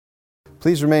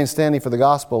Please remain standing for the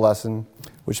gospel lesson,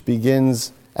 which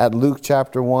begins at Luke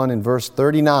chapter 1 and verse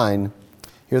 39.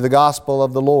 Hear the gospel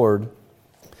of the Lord.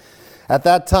 At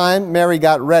that time, Mary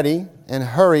got ready and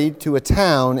hurried to a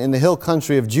town in the hill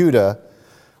country of Judah,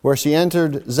 where she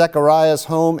entered Zechariah's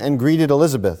home and greeted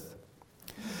Elizabeth.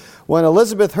 When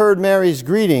Elizabeth heard Mary's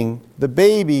greeting, the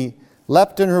baby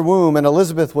leapt in her womb, and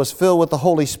Elizabeth was filled with the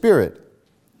Holy Spirit.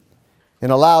 In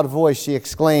a loud voice she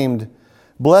exclaimed,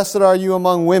 "Blessed are you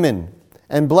among women,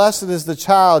 and blessed is the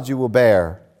child you will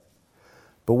bear.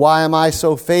 But why am I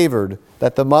so favored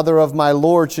that the mother of my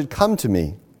Lord should come to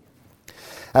me?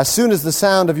 As soon as the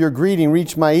sound of your greeting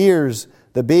reached my ears,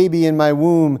 the baby in my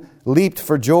womb leaped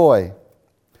for joy.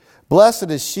 Blessed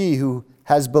is she who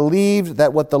has believed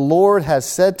that what the Lord has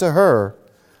said to her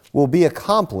will be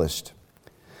accomplished."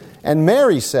 And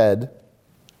Mary said,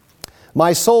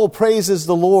 "My soul praises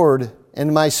the Lord,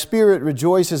 and my spirit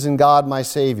rejoices in God my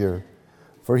Savior,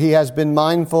 for he has been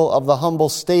mindful of the humble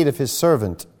state of his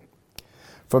servant.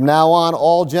 From now on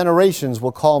all generations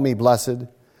will call me blessed,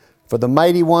 for the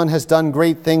Mighty One has done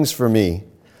great things for me.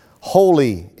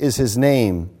 Holy is his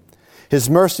name. His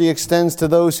mercy extends to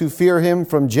those who fear him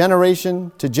from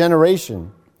generation to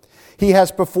generation. He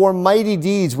has performed mighty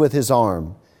deeds with his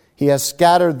arm. He has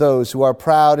scattered those who are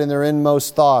proud in their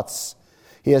inmost thoughts.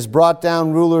 He has brought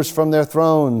down rulers from their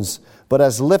thrones, but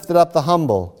has lifted up the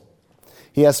humble.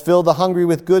 He has filled the hungry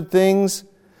with good things,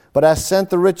 but has sent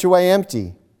the rich away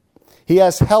empty. He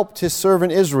has helped his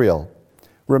servant Israel,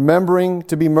 remembering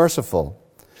to be merciful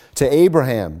to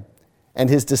Abraham and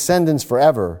his descendants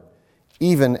forever,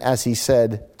 even as he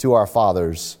said to our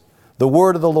fathers." The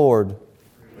word of the Lord.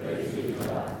 Praise be to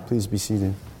God. Please be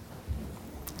seated.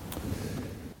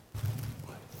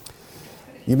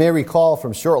 You may recall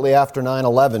from shortly after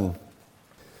 9/11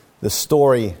 the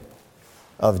story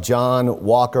of John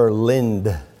Walker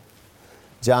Lindh.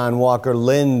 John Walker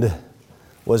Lindh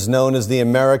was known as the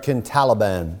American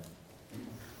Taliban.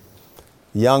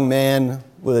 A young man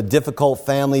with a difficult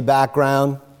family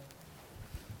background.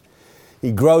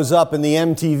 He grows up in the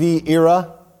MTV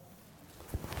era,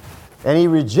 and he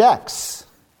rejects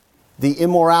the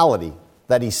immorality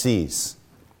that he sees.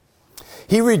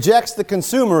 He rejects the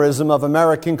consumerism of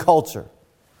American culture.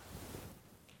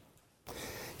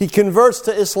 He converts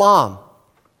to Islam.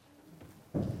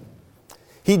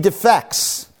 He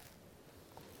defects.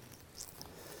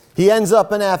 He ends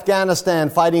up in Afghanistan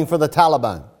fighting for the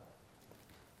Taliban.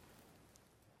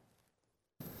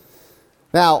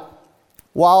 Now,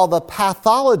 while the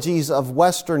pathologies of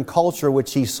Western culture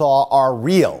which he saw are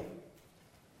real,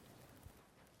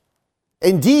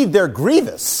 indeed they're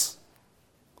grievous.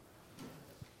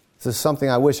 This is something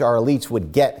I wish our elites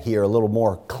would get here a little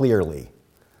more clearly.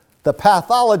 The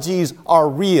pathologies are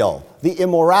real. The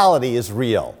immorality is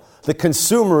real. The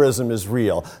consumerism is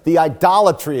real. The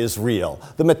idolatry is real.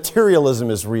 The materialism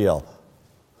is real.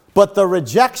 But the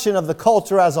rejection of the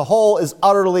culture as a whole is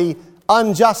utterly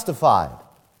unjustified.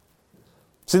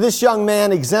 So this young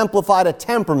man exemplified a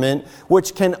temperament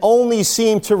which can only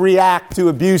seem to react to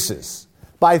abuses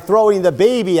by throwing the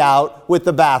baby out with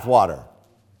the bathwater.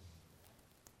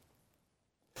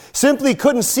 Simply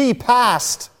couldn't see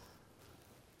past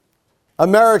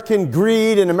American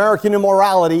greed and American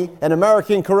immorality and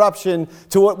American corruption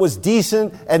to what was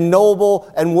decent and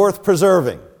noble and worth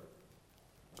preserving.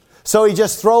 So he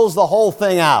just throws the whole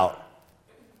thing out.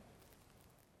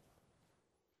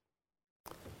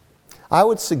 I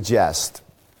would suggest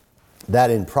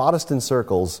that in Protestant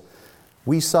circles,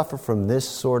 we suffer from this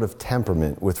sort of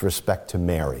temperament with respect to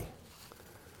Mary,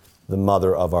 the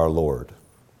mother of our Lord.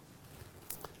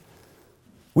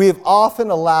 We have often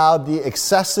allowed the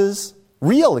excesses,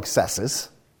 real excesses,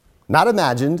 not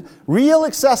imagined, real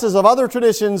excesses of other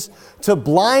traditions to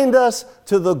blind us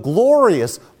to the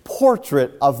glorious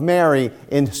portrait of Mary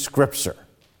in Scripture.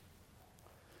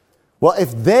 Well,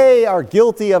 if they are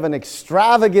guilty of an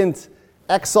extravagant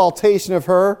exaltation of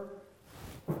her,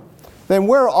 then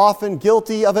we're often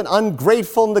guilty of an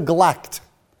ungrateful neglect.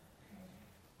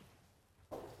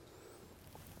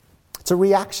 It's a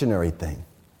reactionary thing.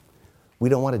 We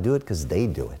don't want to do it because they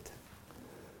do it.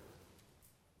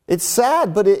 It's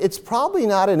sad, but it's probably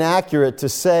not inaccurate to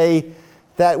say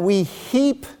that we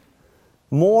heap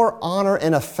more honor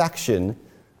and affection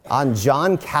on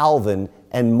John Calvin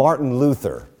and Martin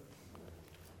Luther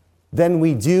than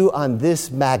we do on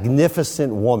this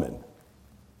magnificent woman.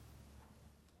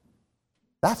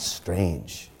 That's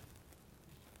strange.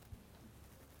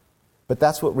 But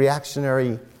that's what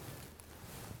reactionary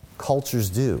cultures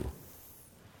do.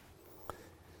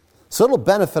 So it'll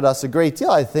benefit us a great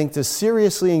deal, I think, to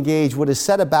seriously engage what is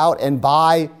said about and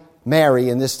by Mary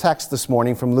in this text this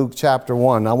morning from Luke chapter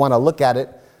 1. I want to look at it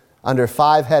under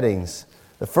 5 headings.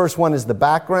 The first one is the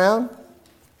background.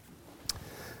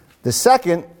 The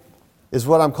second is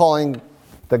what I'm calling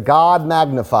the God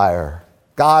magnifier.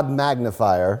 God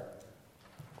magnifier.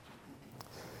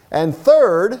 And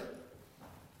third,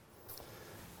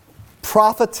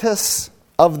 prophetess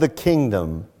of the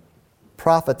kingdom.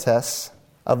 Prophetess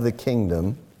of the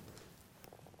kingdom.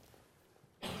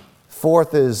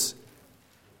 Fourth is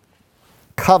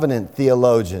covenant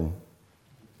theologian.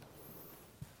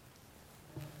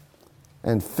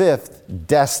 And fifth,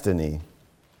 destiny.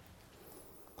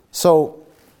 So,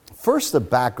 first the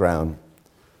background.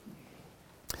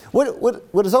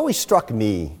 What has always struck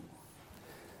me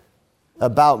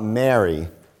about Mary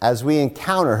as we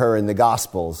encounter her in the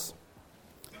Gospels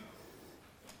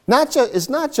is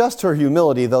not just her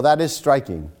humility, though that is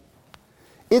striking.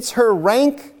 It's her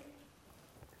rank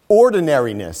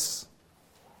ordinariness,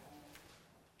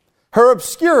 her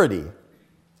obscurity,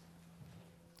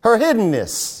 her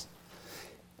hiddenness.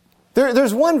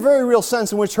 There's one very real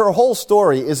sense in which her whole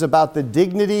story is about the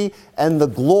dignity and the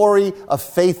glory of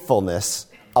faithfulness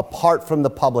apart from the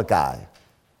public eye.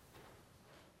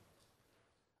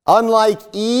 Unlike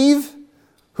Eve,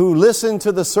 who listened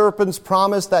to the serpent's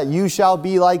promise that you shall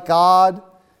be like God,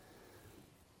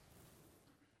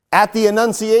 at the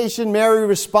Annunciation, Mary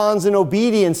responds in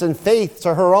obedience and faith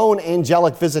to her own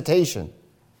angelic visitation.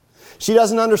 She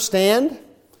doesn't understand,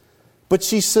 but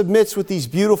she submits with these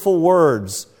beautiful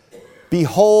words,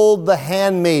 "Behold the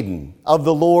handmaiden of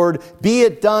the Lord, be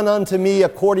it done unto me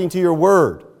according to your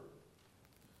word."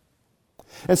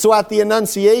 And so at the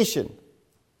Annunciation,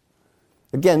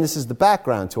 again, this is the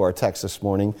background to our text this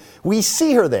morning, we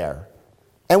see her there.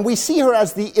 And we see her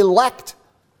as the elect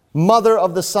mother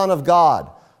of the Son of God,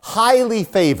 highly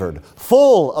favored,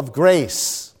 full of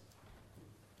grace.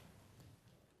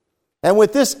 And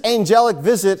with this angelic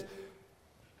visit,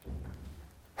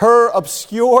 her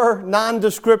obscure,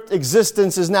 nondescript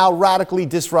existence is now radically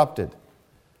disrupted.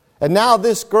 And now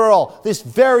this girl, this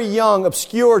very young,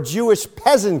 obscure Jewish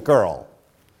peasant girl,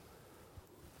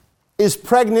 is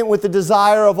pregnant with the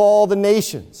desire of all the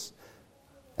nations.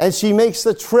 And she makes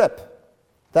the trip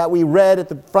that we read at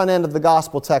the front end of the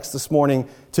gospel text this morning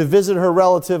to visit her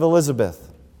relative Elizabeth.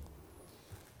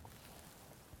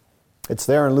 It's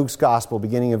there in Luke's gospel,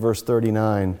 beginning in verse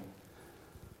 39.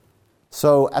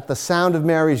 So at the sound of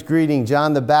Mary's greeting,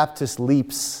 John the Baptist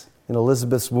leaps in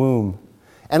Elizabeth's womb.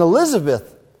 And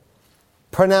Elizabeth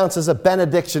pronounces a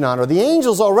benediction on her. The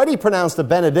angels already pronounced a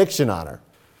benediction on her.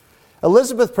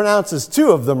 Elizabeth pronounces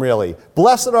 2 of them, really.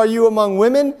 Blessed are you among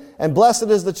women, and blessed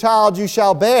is the child you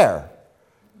shall bear.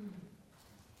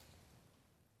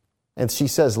 And she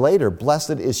says later,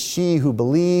 blessed is she who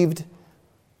believed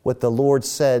what the Lord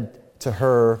said to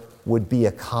her would be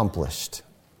accomplished.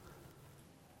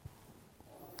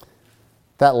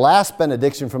 That last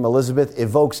benediction from Elizabeth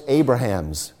evokes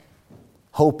Abraham's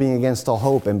hoping against all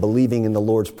hope and believing in the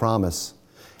Lord's promise.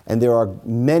 And there are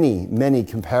many, many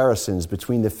comparisons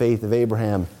between the faith of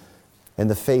Abraham and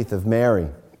the faith of Mary.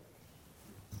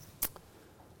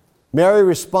 Mary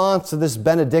responds to this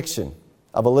benediction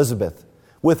of Elizabeth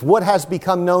with what has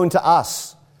become known to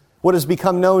us, what has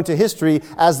become known to history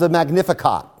as the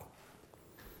Magnificat,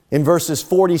 in verses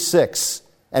 46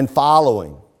 and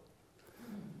following.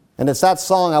 And it's that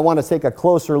song I want to take a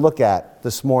closer look at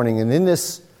this morning. And in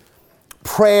this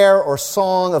prayer or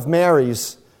song of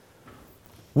Mary's,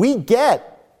 we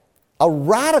get a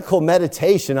radical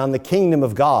meditation on the kingdom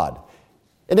of God,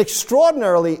 an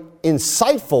extraordinarily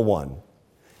insightful one.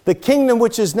 The kingdom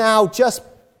which is now just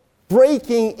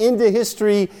breaking into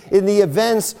history in the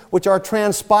events which are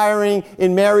transpiring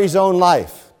in Mary's own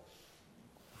life.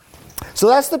 So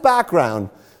that's the background.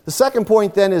 The second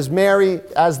point then is Mary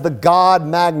as the God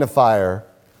magnifier.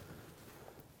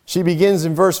 She begins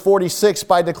in verse 46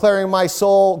 by declaring, "My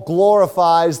soul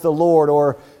glorifies the Lord,"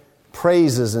 or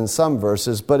praises in some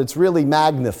verses, but it's really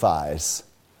magnifies.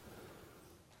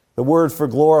 The word for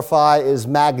glorify is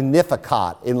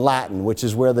magnificat in Latin, which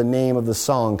is where the name of the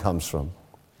song comes from.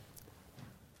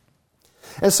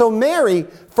 And so Mary,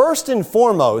 first and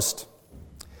foremost,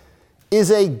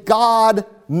 is a God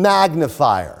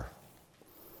magnifier.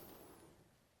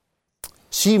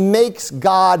 She makes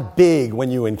God big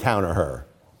when you encounter her.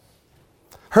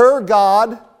 Her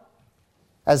God,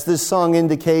 as this song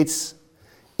indicates,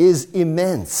 is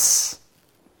immense.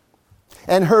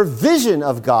 And her vision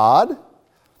of God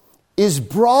is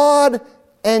broad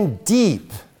and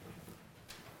deep.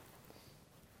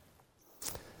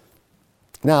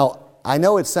 Now, I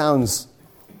know it sounds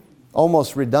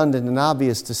almost redundant and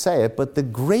obvious to say it, but the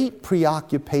great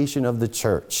preoccupation of the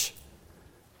church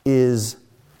is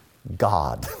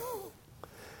God.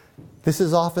 This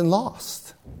is often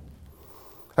lost.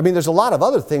 I mean, there's a lot of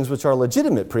other things which are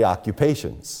legitimate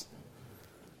preoccupations.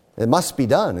 It must be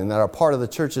done and that are part of the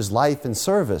church's life and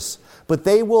service. But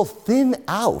they will thin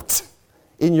out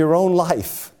in your own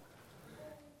life.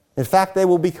 In fact, they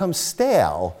will become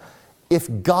stale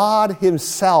if God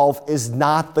Himself is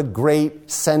not the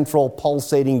great central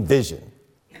pulsating vision.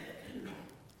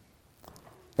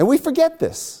 And we forget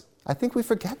this. I think we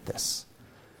forget this.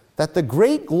 That the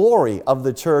great glory of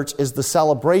the church is the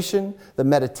celebration, the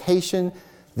meditation,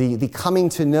 the coming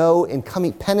to know and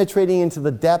penetrating into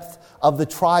the depth of the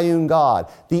triune God,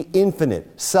 the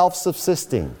infinite,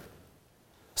 self-subsisting,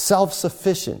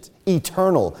 self-sufficient,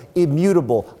 eternal,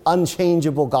 immutable,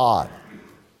 unchangeable God.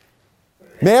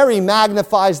 Mary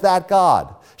magnifies that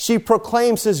God. She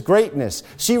proclaims His greatness.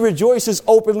 She rejoices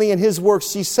openly in His works.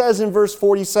 She says in verse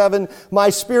 47, "My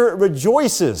spirit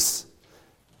rejoices.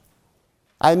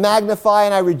 I magnify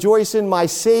and I rejoice in my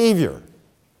Savior."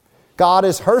 God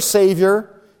is her Savior,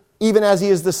 even as He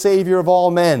is the Savior of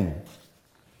all men.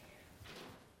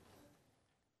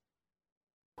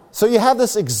 So you have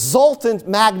this exultant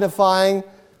magnifying,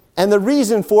 and the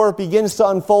reason for it begins to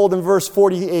unfold in verse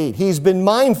 48. He's been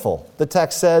mindful, the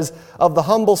text says, of the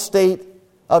humble state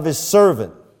of His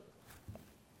servant.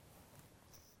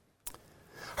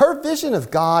 Her vision of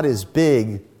God is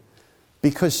big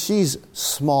because she's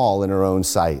small in her own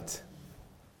sight.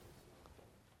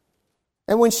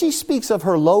 And when she speaks of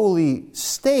her lowly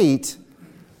state,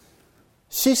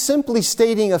 she's simply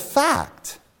stating a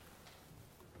fact.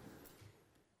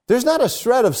 There's not a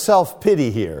shred of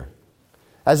self-pity here,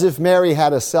 as if Mary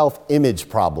had a self-image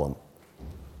problem.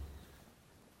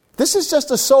 This is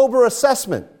just a sober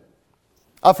assessment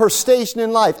of her station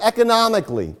in life,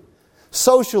 economically,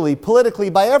 socially, politically.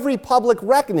 By every public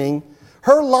reckoning,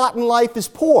 her lot in life is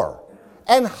poor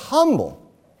and humble.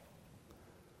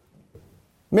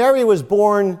 Mary was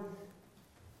born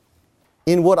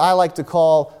in what I like to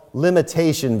call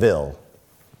Limitationville.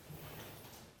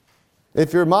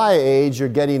 If you're my age, you're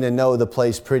getting to know the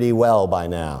place pretty well by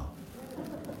now.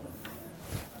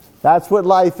 That's what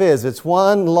life is. It's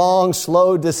one long,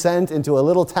 slow descent into a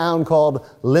little town called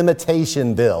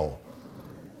Limitationville.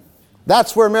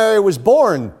 That's where Mary was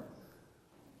born.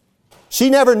 She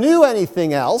never knew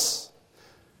anything else.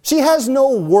 She has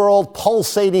no world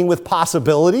pulsating with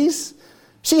possibilities.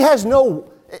 She has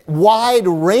no wide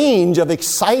range of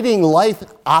exciting life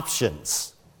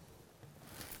options.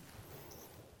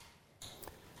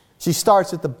 She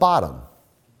starts at the bottom.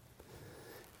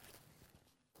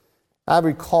 I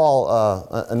recall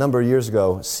a number of years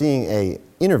ago seeing an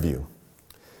interview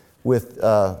with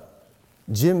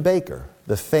Jim Bakker,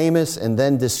 the famous and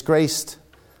then disgraced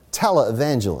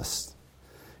televangelist.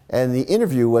 And the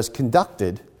interview was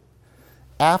conducted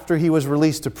after he was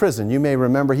released to prison. You may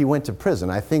remember he went to prison,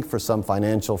 I think for some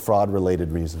financial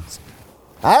fraud-related reasons.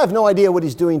 I have no idea what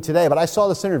he's doing today, but I saw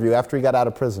this interview after he got out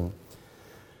of prison.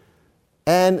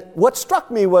 And what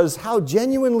struck me was how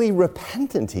genuinely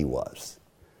repentant he was.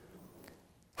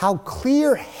 How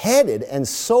clear-headed and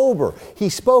sober. He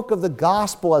spoke of the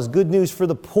gospel as good news for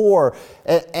the poor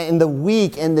and the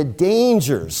weak and the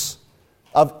dangers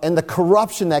and the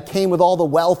corruption that came with all the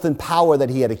wealth and power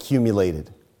that he had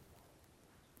accumulated.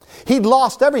 He'd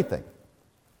lost everything.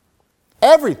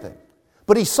 Everything.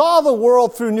 But he saw the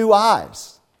world through new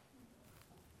eyes.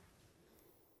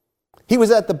 He was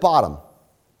at the bottom.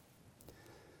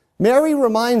 Mary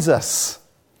reminds us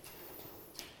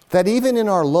that even in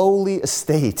our lowly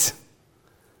estate,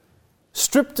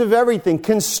 stripped of everything,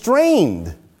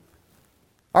 constrained,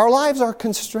 our lives are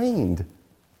constrained.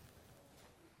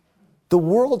 The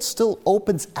world still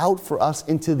opens out for us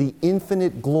into the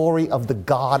infinite glory of the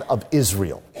God of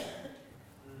Israel.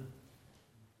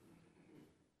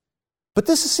 But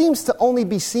this seems to only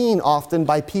be seen often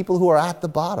by people who are at the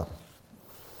bottom.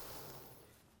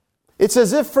 It's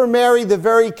as if for Mary, the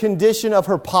very condition of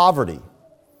her poverty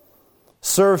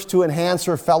serves to enhance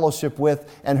her fellowship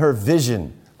with and her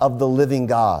vision of the living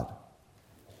God.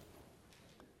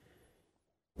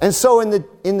 And so in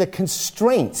the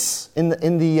constraints, in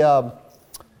the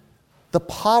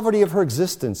poverty of her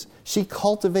existence, she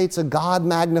cultivates a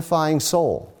God-magnifying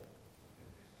soul.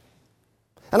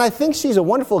 And I think she's a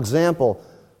wonderful example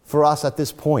for us at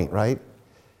this point, right?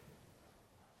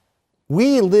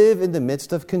 We live in the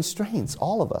midst of constraints,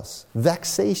 all of us.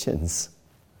 Vexations,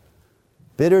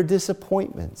 bitter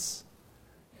disappointments,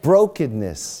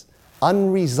 brokenness,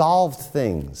 unresolved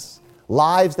things,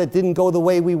 lives that didn't go the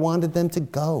way we wanted them to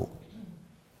go.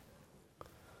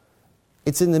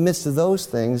 It's in the midst of those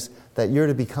things that you're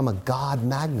to become a God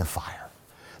magnifier.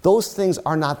 Those things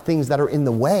are not things that are in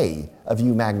the way of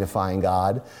you magnifying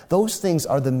God. Those things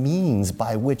are the means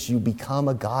by which you become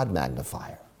a God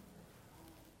magnifier.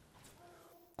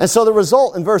 And so the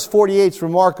result in verse 48 is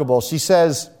remarkable. She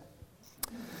says,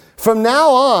 "From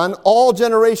now on, all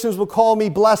generations will call me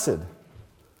blessed."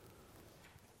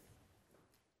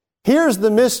 Here's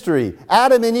the mystery.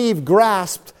 Adam and Eve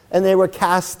grasped and they were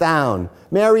cast down.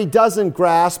 Mary doesn't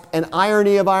grasp, and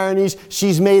irony of ironies,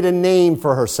 she's made a name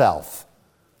for herself.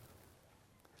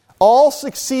 All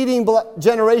succeeding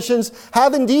generations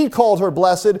have indeed called her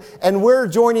blessed, and we're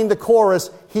joining the chorus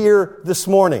here this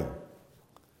morning.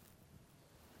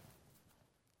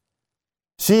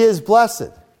 She is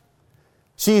blessed.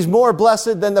 She's more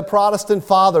blessed than the Protestant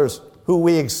fathers who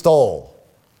we extol.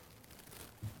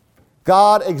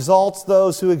 God exalts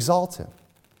those who exalt him.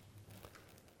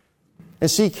 And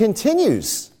she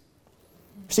continues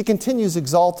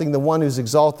exalting the one who's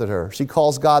exalted her. She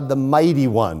calls God the mighty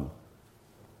one.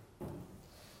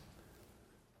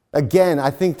 Again, I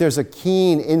think there's a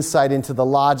keen insight into the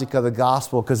logic of the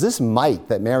gospel, because this might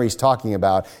that Mary's talking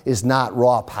about is not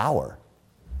raw power.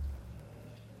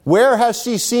 Where has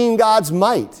she seen God's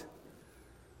might?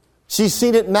 She's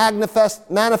seen it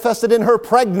manifested in her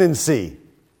pregnancy.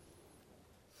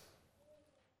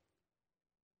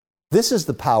 This is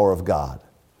the power of God.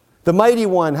 The mighty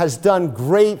one has done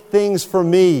great things for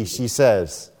me, she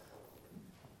says.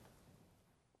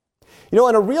 You know,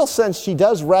 in a real sense, she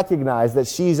does recognize that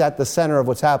she's at the center of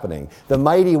what's happening. The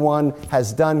mighty one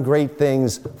has done great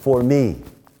things for me.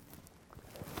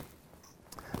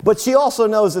 But she also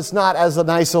knows it's not as an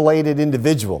isolated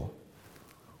individual.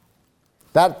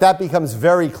 That becomes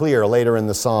very clear later in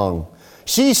the song.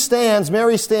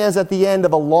 Mary stands at the end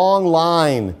of a long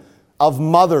line of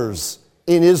mothers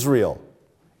in Israel.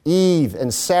 Eve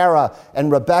and Sarah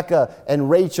and Rebecca and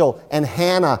Rachel and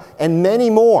Hannah and many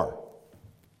more.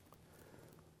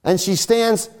 And she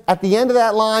stands at the end of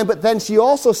that line, but then she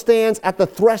also stands at the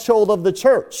threshold of the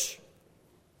church.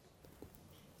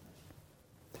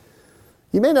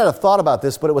 You may not have thought about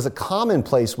this, but it was a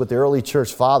commonplace with the early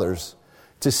church fathers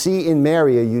to see in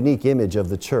Mary a unique image of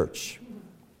the church.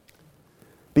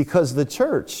 Because the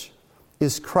church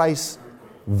is Christ's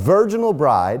virginal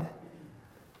bride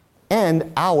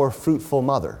and our fruitful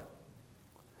mother.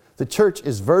 The church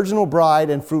is virginal bride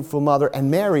and fruitful mother, and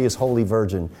Mary is holy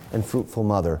virgin and fruitful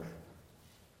mother.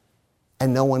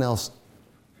 And no one else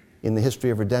in the history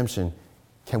of redemption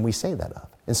can we say that of.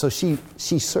 And so she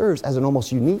serves as an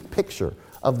almost unique picture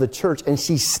of the church, and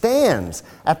she stands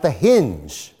at the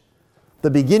hinge, the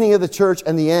beginning of the church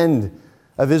and the end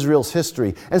of Israel's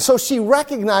history. And so she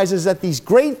recognizes that these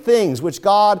great things which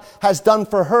God has done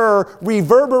for her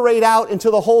reverberate out into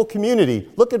the whole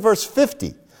community. Look at verse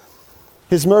 50.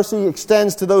 His mercy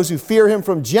extends to those who fear him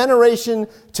from generation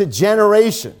to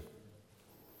generation.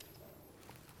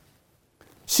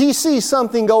 She sees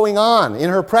something going on in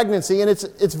her pregnancy, and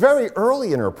it's very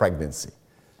early in her pregnancy.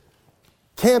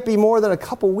 Can't be more than a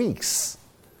couple weeks.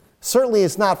 Certainly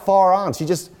it's not far on. She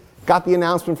just got the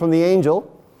announcement from the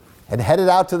angel and headed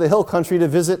out to the hill country to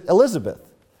visit Elizabeth.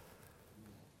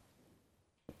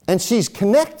 And she's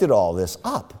connected all this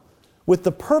up with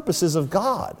the purposes of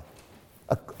God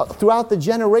throughout the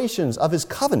generations of his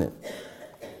covenant.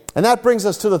 And that brings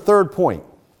us to the third point,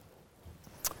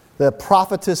 the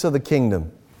prophetess of the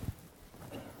kingdom.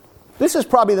 This is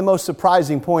probably the most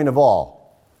surprising point of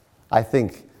all, I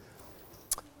think.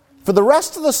 For the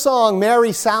rest of the song,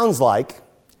 Mary sounds like,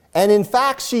 and in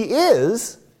fact she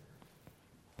is,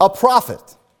 a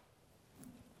prophet.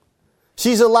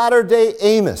 She's a latter-day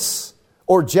Amos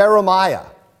or Jeremiah.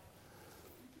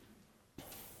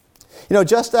 You know,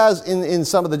 just as in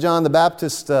some of the John the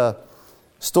Baptist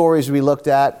stories we looked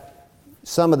at,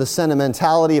 some of the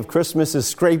sentimentality of Christmas is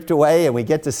scraped away and we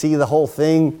get to see the whole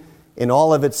thing in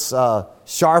all of its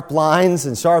sharp lines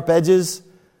and sharp edges.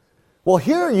 Well,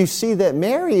 here you see that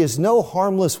Mary is no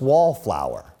harmless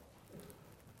wallflower.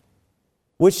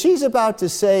 What she's about to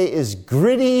say is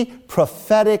gritty,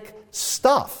 prophetic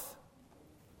stuff.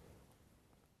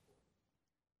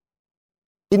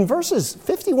 In verses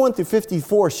 51 through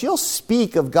 54, she'll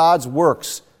speak of God's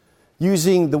works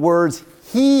using the words,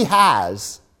 he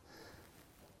has.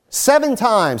 7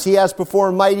 times he has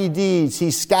performed mighty deeds.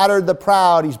 He's scattered the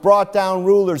proud. He's brought down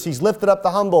rulers. He's lifted up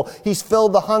the humble. He's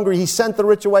filled the hungry. He's sent the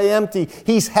rich away empty.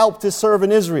 He's helped his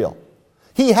servant Israel.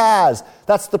 He has.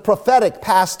 That's the prophetic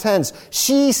past tense.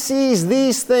 She sees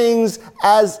these things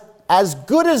as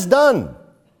good as done.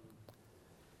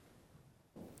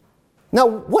 Now,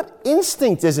 what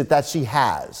instinct is it that she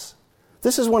has?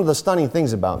 This is one of the stunning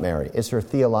things about Mary, is her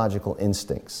theological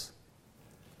instincts.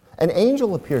 An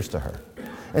angel appears to her.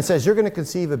 and says, you're going to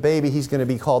conceive a baby, he's going to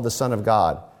be called the Son of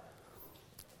God.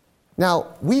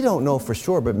 Now, we don't know for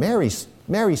sure, but Mary's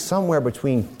somewhere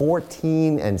between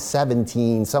 14 and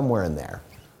 17, somewhere in there.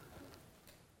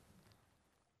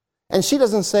 And she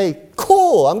doesn't say,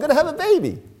 cool, I'm going to have a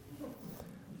baby.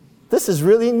 This is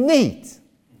really neat.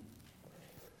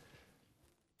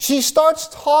 She starts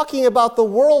talking about the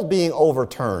world being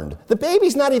overturned. The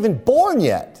baby's not even born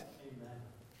yet.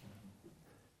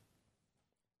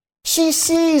 She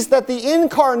sees that the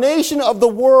incarnation of the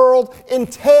world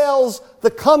entails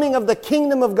the coming of the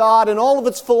kingdom of God in all of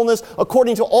its fullness,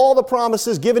 according to all the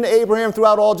promises given to Abraham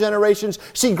throughout all generations.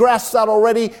 She grasps that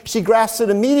already. She grasps it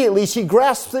immediately. She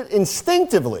grasps it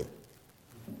instinctively.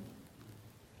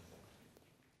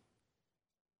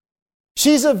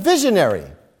 She's a visionary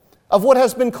of what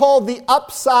has been called the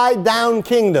upside-down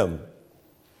kingdom.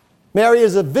 Mary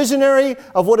is a visionary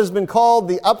of what has been called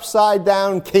the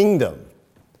upside-down kingdom.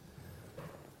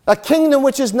 A kingdom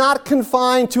which is not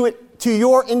confined to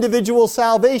your individual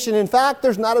salvation. In fact,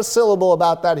 there's not a syllable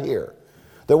about that here.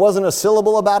 There wasn't a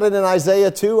syllable about it in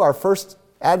Isaiah 2, our first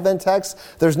Advent text.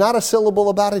 There's not a syllable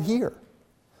about it here.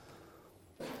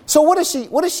 So what is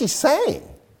she saying?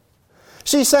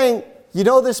 She's saying, you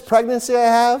know this pregnancy I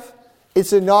have?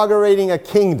 It's inaugurating a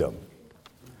kingdom.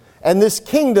 And this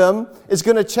kingdom is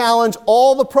going to challenge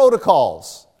all the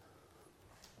protocols,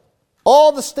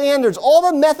 all the standards,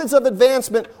 all the methods of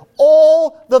advancement,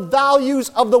 all the values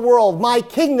of the world. My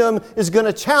kingdom is going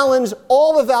to challenge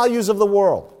all the values of the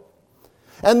world.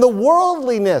 And the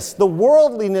worldliness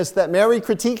that Mary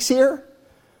critiques here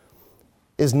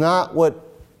is not what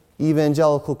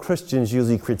evangelical Christians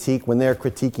usually critique when they're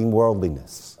critiquing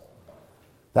worldliness.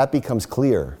 That becomes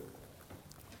clear.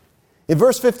 In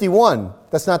verse 51,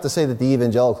 that's not to say that the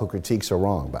evangelical critiques are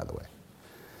wrong, by the way.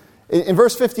 In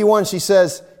verse 51, she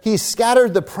says, He's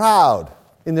scattered the proud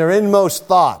in their inmost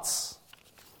thoughts.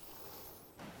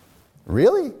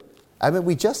 Really? I mean,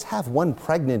 we just have one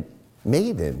pregnant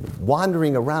maiden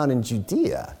wandering around in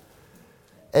Judea.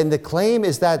 And the claim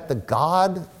is that the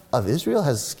God of Israel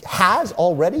has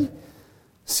already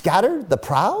scattered the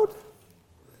proud?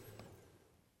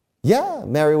 Yeah,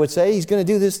 Mary would say, He's going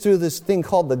to do this through this thing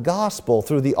called the gospel,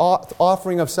 through the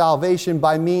offering of salvation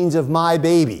by means of my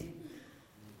baby.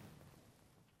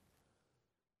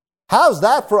 How's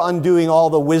that for undoing all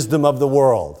the wisdom of the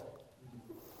world?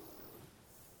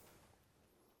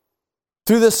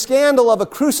 Through the scandal of a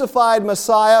crucified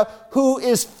Messiah who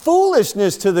is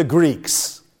foolishness to the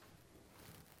Greeks.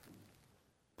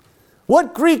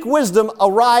 What Greek wisdom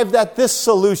arrived at this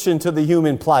solution to the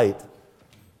human plight?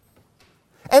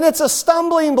 And it's a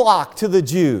stumbling block to the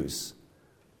Jews.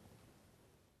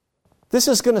 This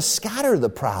is going to scatter the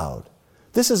proud.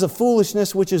 This is a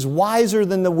foolishness which is wiser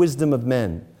than the wisdom of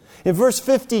men. In verse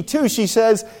 52, she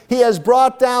says, He has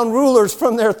brought down rulers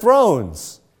from their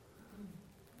thrones.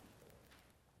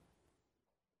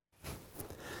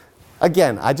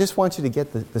 Again, I just want you to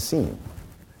get the scene.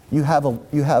 You have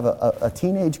a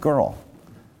teenage girl,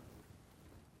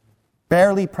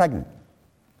 barely pregnant,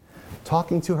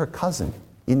 talking to her cousin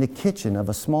in the kitchen of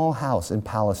a small house in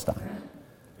Palestine.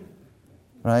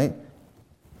 Right?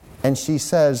 And she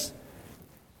says,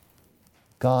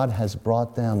 God has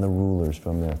brought down the rulers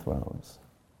from their thrones.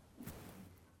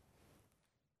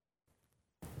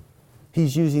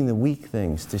 He's using the weak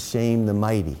things to shame the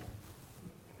mighty.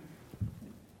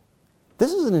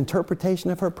 This is an interpretation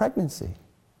of her pregnancy.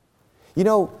 You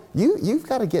know, you've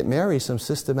got to get Mary some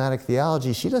systematic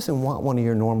theology. She doesn't want one of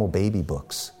your normal baby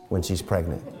books when she's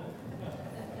pregnant.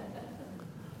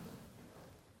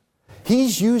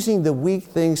 He's using the weak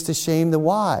things to shame the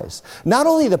wise. Not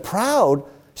only the proud,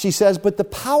 she says, but the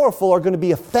powerful are going to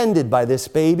be offended by this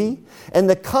baby. And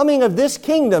the coming of this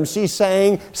kingdom, she's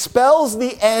saying, spells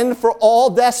the end for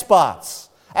all despots,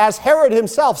 as Herod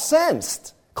himself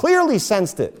clearly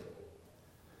sensed it.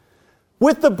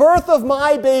 With the birth of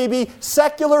my baby,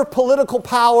 secular political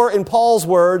power, in Paul's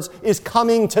words, is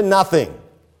coming to nothing.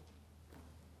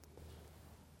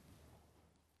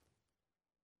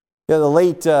 Yeah, the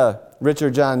late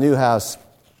Richard John Newhouse,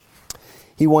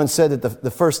 he once said that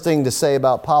the first thing to say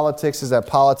about politics is that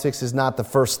politics is not the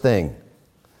first thing.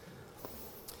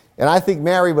 And I think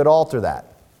Mary would alter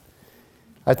that.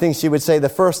 I think she would say the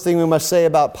first thing we must say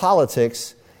about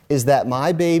politics is that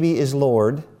my baby is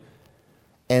Lord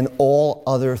and all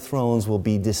other thrones will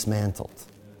be dismantled.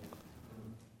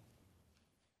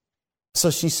 So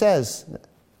she says,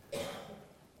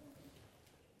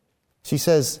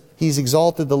 He's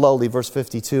exalted the lowly, verse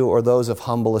 52, or those of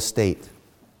humble estate.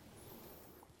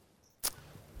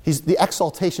 The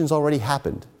exaltation's already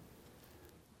happened.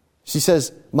 She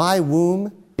says, my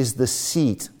womb is the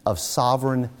seat of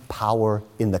sovereign power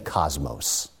in the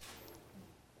cosmos.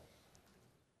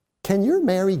 Can your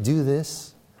Mary do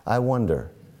this? I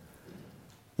wonder.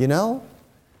 You know,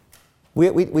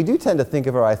 we do tend to think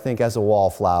of her, I think, as a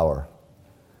wallflower.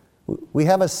 We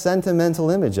have a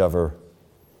sentimental image of her.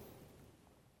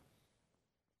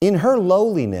 In her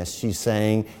lowliness, she's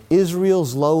saying,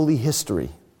 Israel's lowly history,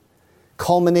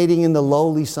 culminating in the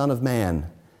lowly Son of Man,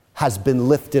 has been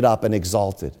lifted up and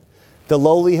exalted. The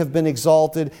lowly have been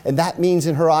exalted, and that means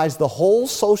in her eyes the whole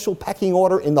social pecking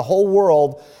order in the whole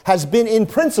world has been in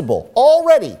principle,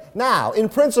 already, now, in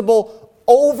principle,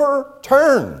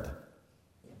 overturned.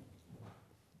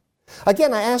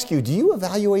 Again, I ask you, do you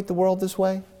evaluate the world this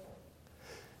way?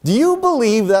 Do you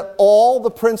believe that all the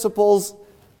principles,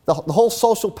 the whole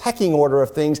social pecking order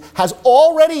of things has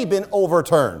already been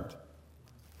overturned?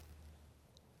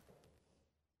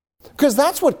 Because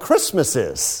that's what Christmas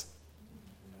is.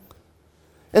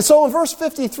 And so in verse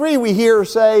 53 we hear her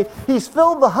say, He's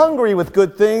filled the hungry with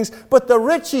good things, but the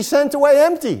rich He sent away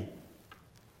empty.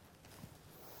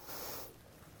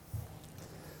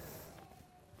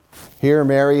 Here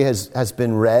Mary has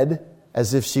been read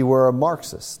as if she were a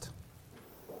Marxist.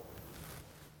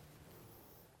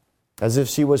 As if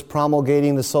she was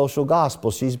promulgating the social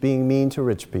gospel. She's being mean to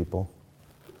rich people.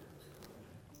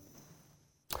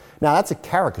 Now that's a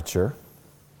caricature.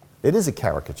 It is a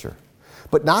caricature.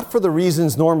 But not for the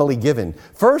reasons normally given.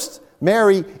 First,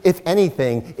 Mary, if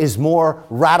anything, is more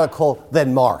radical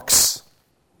than Marx.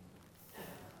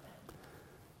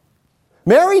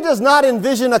 Mary does not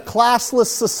envision a classless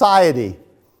society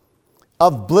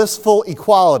of blissful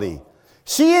equality.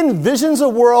 She envisions a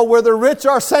world where the rich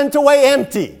are sent away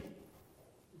empty.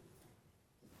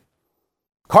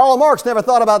 Karl Marx never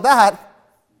thought about that.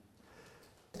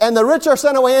 And the rich are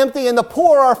sent away empty, and the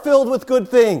poor are filled with good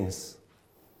things.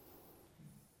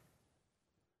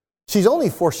 She's only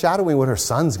foreshadowing what her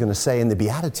son's going to say in the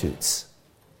Beatitudes.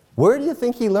 Where do you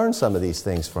think he learned some of these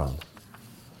things from?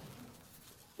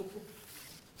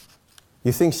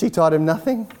 You think she taught him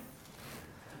nothing?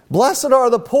 Blessed are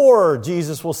the poor,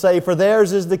 Jesus will say, for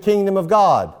theirs is the kingdom of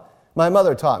God. My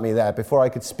mother taught me that before I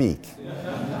could speak.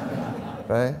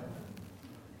 Right?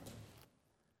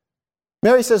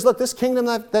 Mary says, look, this kingdom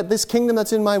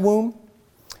that's in my womb,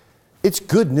 it's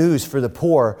good news for the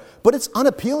poor, but it's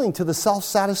unappealing to the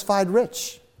self-satisfied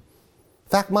rich. In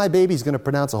fact, my baby's going to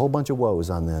pronounce a whole bunch of woes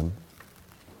on them.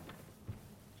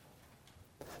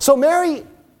 So Mary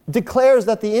declares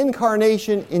that the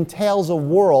incarnation entails a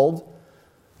world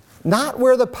not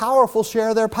where the powerful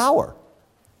share their power.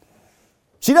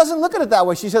 She doesn't look at it that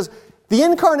way. She says, the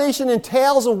incarnation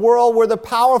entails a world where the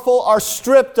powerful are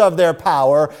stripped of their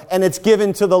power and it's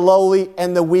given to the lowly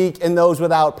and the weak and those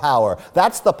without power.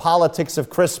 That's the politics of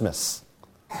Christmas.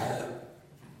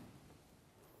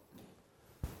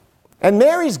 And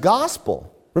Mary's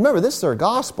gospel, remember this is her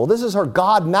gospel, this is her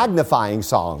God magnifying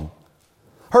song.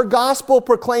 Her gospel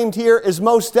proclaimed here is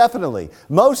most definitely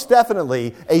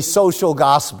a social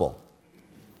gospel.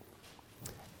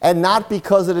 And not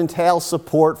because it entails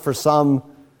support for some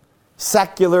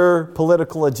secular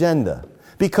political agenda.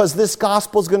 Because this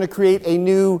gospel is going to create a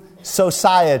new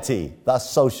society,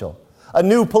 thus social. A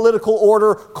new political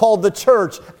order called the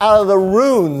church out of the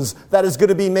ruins that is going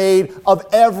to be made of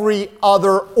every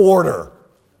other order.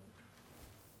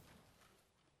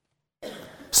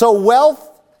 So wealth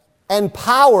and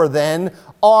power then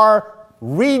are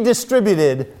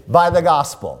redistributed by the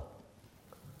gospel.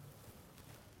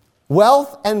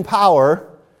 Wealth and power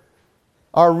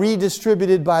are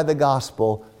redistributed by the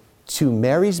gospel to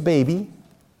Mary's baby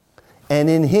and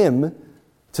in him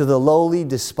to the lowly,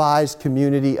 despised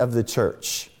community of the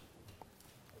church.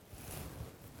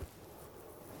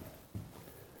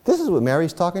 This is what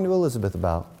Mary's talking to Elizabeth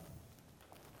about.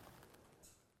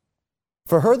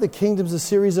 For her, the kingdom's a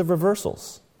series of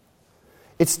reversals.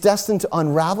 It's destined to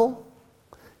unravel,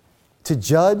 to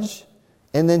judge,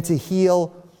 and then to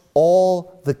heal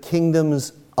all the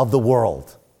kingdoms of the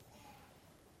world.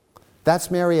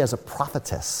 That's Mary as a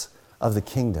prophetess of the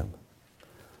kingdom.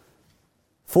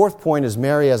 Fourth point is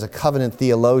Mary as a covenant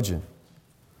theologian.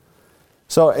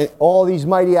 So all these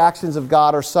mighty actions of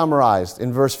God are summarized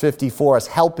in verse 54 as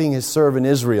helping His servant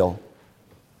Israel.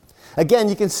 Again,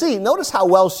 you can see, notice how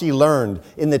well she learned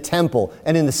in the temple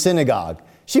and in the synagogue.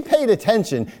 She paid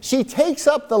attention. She takes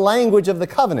up the language of the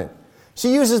covenant.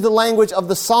 She uses the language of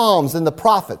the Psalms and the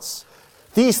prophets.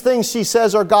 These things, she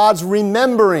says, are God's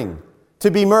remembering to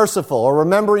be merciful or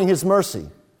remembering His mercy.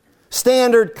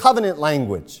 Standard covenant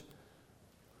language.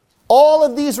 All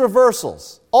of these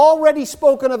reversals, already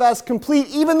spoken of as complete,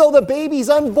 even though the baby's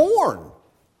unborn,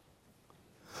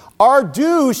 are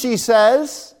due, she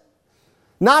says,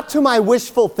 not to my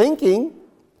wishful thinking,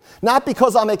 not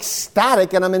because I'm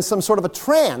ecstatic and I'm in some sort of a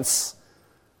trance,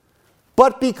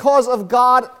 but because of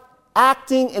God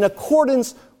acting in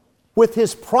accordance with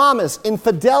his promise, in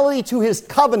fidelity to his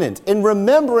covenant, in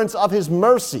remembrance of his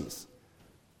mercies.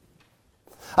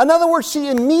 In other words, she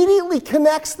immediately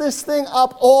connects this thing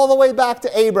up all the way back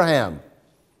to Abraham.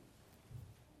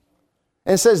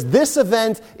 And says this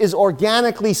event is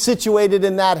organically situated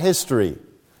in that history.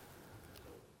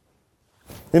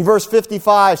 In verse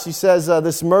 55, she says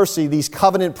this mercy, these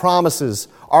covenant promises,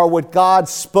 are what God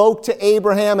spoke to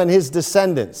Abraham and his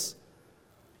descendants,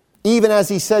 even as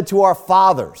he said to our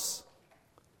fathers.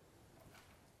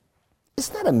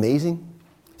 Isn't that amazing?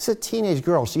 It's a teenage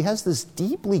girl. She has this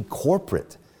deeply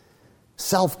corporate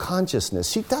self-consciousness.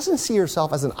 She doesn't see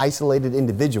herself as an isolated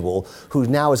individual who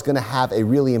now is going to have a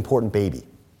really important baby.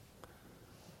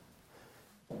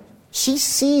 She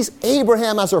sees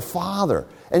Abraham as her father,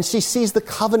 and she sees the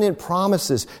covenant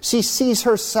promises. She sees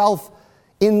herself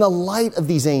in the light of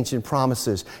these ancient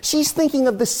promises. She's thinking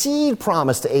of the seed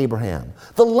promise to Abraham,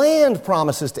 the land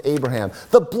promises to Abraham,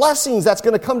 the blessings that's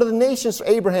going to come to the nations for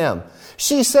Abraham.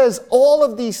 She says all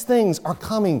of these things are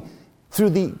coming through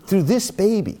this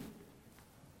baby.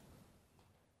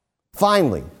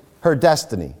 Finally, her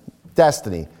destiny,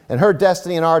 and her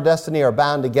destiny and our destiny are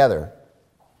bound together.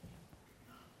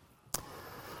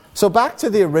 So back to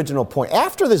the original point.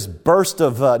 After this burst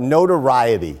of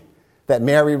notoriety that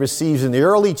Mary receives in the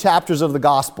early chapters of the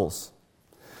Gospels,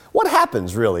 what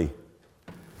happens really?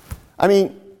 I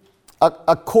mean,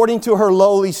 according to her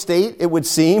lowly state, it would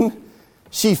seem,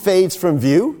 she fades from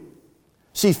view.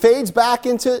 She fades back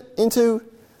into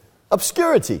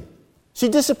obscurity. She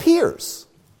disappears.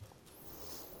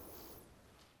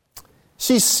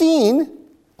 She's seen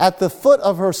at the foot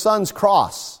of her son's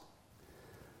cross,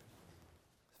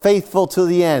 faithful to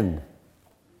the end.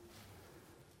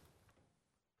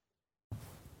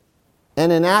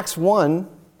 And in Acts 1,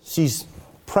 she's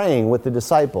praying with the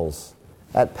disciples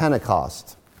at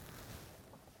Pentecost.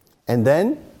 And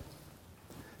then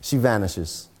she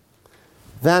vanishes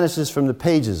from the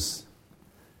pages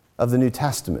of the New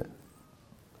Testament.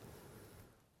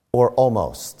 Or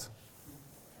almost.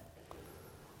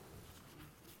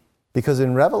 Because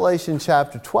in Revelation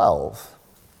chapter 12,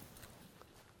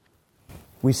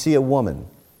 we see a woman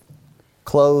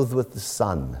clothed with the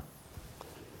sun.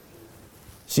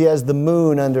 She has the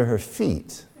moon under her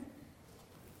feet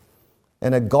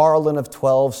and a garland of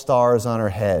 12 stars on her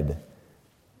head.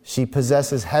 She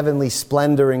possesses heavenly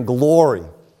splendor and glory.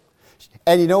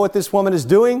 And you know what this woman is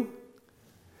doing?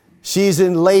 She's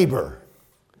in labor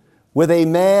with a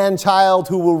man-child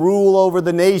who will rule over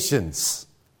the nations.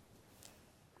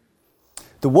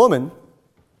 The woman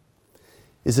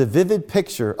is a vivid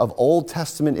picture of Old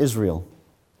Testament Israel,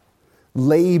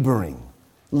 laboring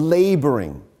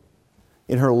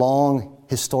in her long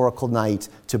historical night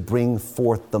to bring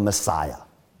forth the Messiah.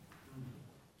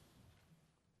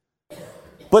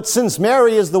 But since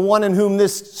Mary is the one in whom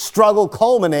this struggle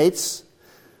culminates,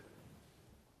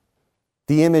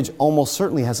 the image almost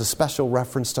certainly has a special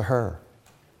reference to her.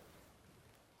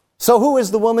 So who is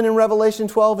the woman in Revelation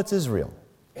 12? It's Israel.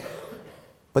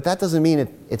 But that doesn't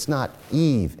mean it's not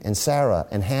Eve and Sarah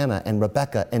and Hannah and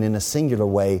Rebecca and in a singular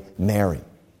way, Mary.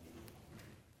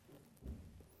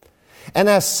 And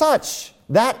as such,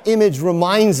 that image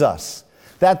reminds us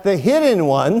that the hidden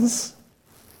ones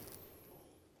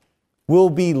will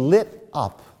be lit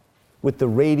up with the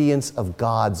radiance of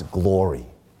God's glory.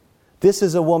 This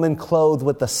is a woman clothed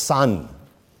with the sun,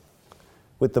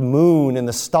 with the moon and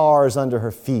the stars under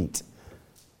her feet.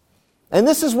 And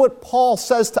this is what Paul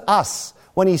says to us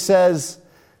when he says,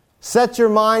 set your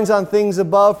minds on things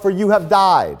above, for you have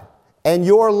died, and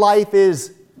your life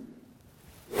is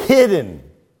hidden,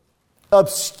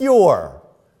 obscure,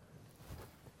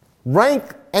 rank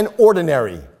and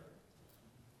ordinary,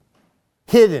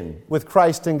 hidden with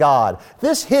Christ in God.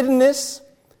 This hiddenness,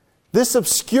 this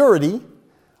obscurity,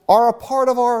 are a part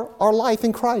of our life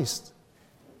in Christ.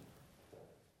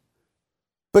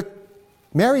 But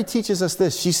Mary teaches us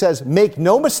this. She says, make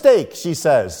no mistake, she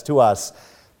says to us,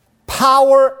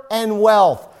 power and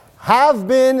wealth have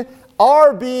been,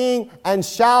 are being, and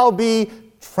shall be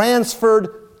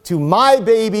transferred to my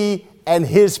baby and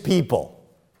his people.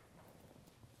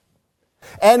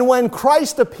 And when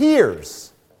Christ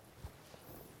appears,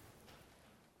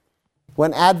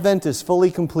 when Advent is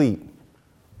fully complete,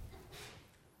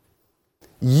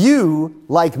 you,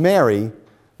 like Mary,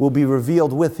 will be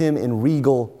revealed with him in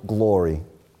regal glory.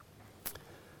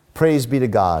 Praise be to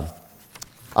God.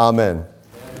 Amen.